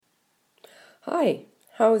Hi,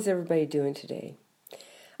 how is everybody doing today?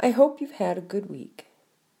 I hope you've had a good week,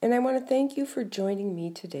 and I want to thank you for joining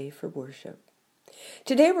me today for worship.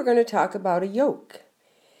 Today we're going to talk about a yolk.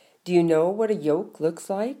 Do you know what a yolk looks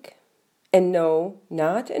like? And no,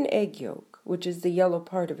 not an egg yolk, which is the yellow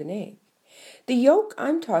part of an egg. The yolk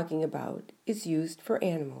I'm talking about is used for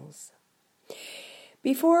animals.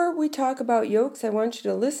 Before we talk about yolks, I want you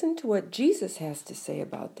to listen to what Jesus has to say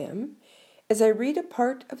about them as I read a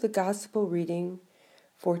part of the gospel reading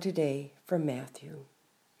for today from Matthew.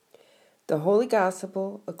 The Holy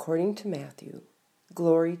Gospel according to Matthew.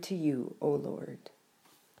 Glory to you, O Lord.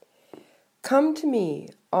 Come to me,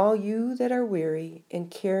 all you that are weary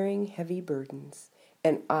and carrying heavy burdens,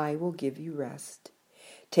 and I will give you rest.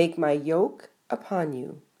 Take my yoke upon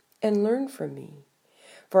you and learn from me,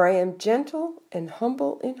 for I am gentle and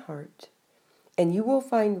humble in heart, and you will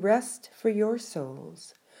find rest for your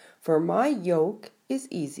souls. For my yoke is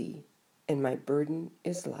easy and my burden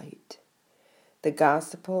is light. The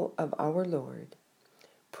Gospel of our Lord.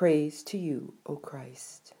 Praise to you, O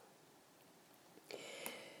Christ.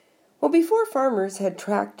 Well, before farmers had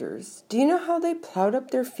tractors, do you know how they plowed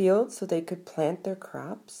up their fields so they could plant their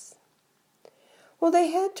crops? Well,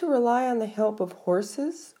 they had to rely on the help of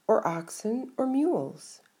horses or oxen or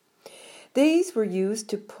mules. These were used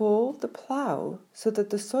to pull the plow so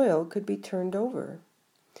that the soil could be turned over.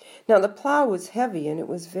 Now, the plow was heavy and it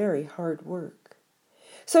was very hard work.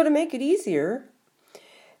 So to make it easier,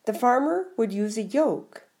 the farmer would use a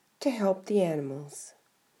yoke to help the animals.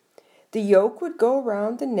 The yoke would go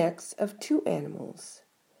around the necks of two animals.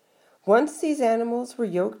 Once these animals were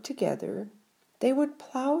yoked together, they would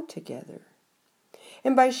plow together.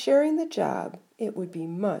 And by sharing the job, it would be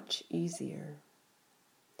much easier.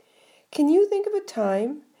 Can you think of a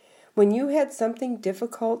time when you had something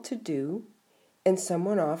difficult to do and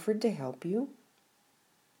someone offered to help you?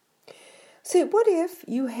 Say, what if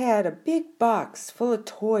you had a big box full of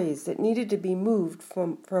toys that needed to be moved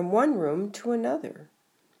from one room to another?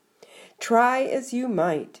 Try as you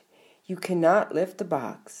might, you cannot lift the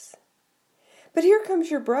box. But here comes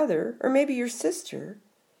your brother, or maybe your sister,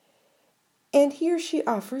 and he or she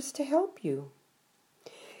offers to help you.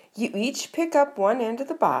 You each pick up one end of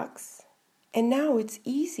the box, and now it's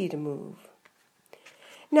easy to move.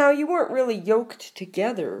 Now, you weren't really yoked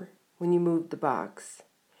together when you moved the box,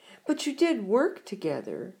 but you did work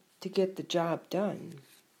together to get the job done.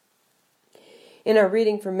 In our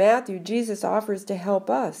reading from Matthew, Jesus offers to help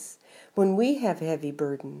us when we have heavy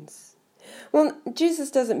burdens. Well, Jesus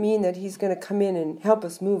doesn't mean that he's going to come in and help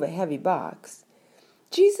us move a heavy box.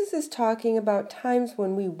 Jesus is talking about times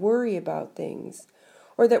when we worry about things,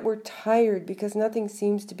 or that we're tired because nothing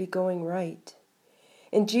seems to be going right.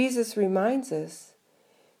 And Jesus reminds us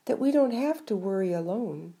that we don't have to worry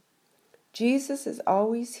alone. Jesus is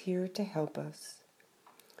always here to help us.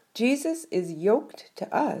 Jesus is yoked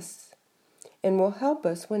to us and will help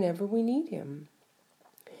us whenever we need him.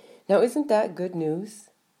 Now, isn't that good news?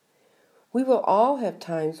 We will all have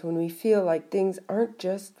times when we feel like things aren't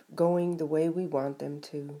just going the way we want them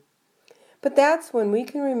to. But that's when we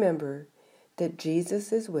can remember that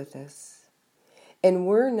Jesus is with us, and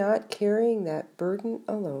we're not carrying that burden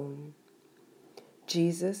alone.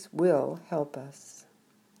 Jesus will help us.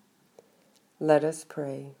 Let us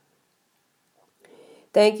pray.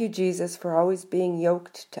 Thank you, Jesus, for always being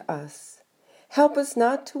yoked to us. Help us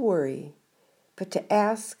not to worry, but to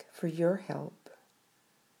ask for your help.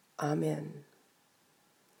 Amen.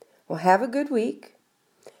 Well, have a good week.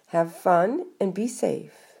 Have fun and be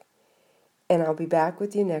safe. And I'll be back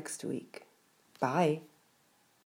with you next week. Bye.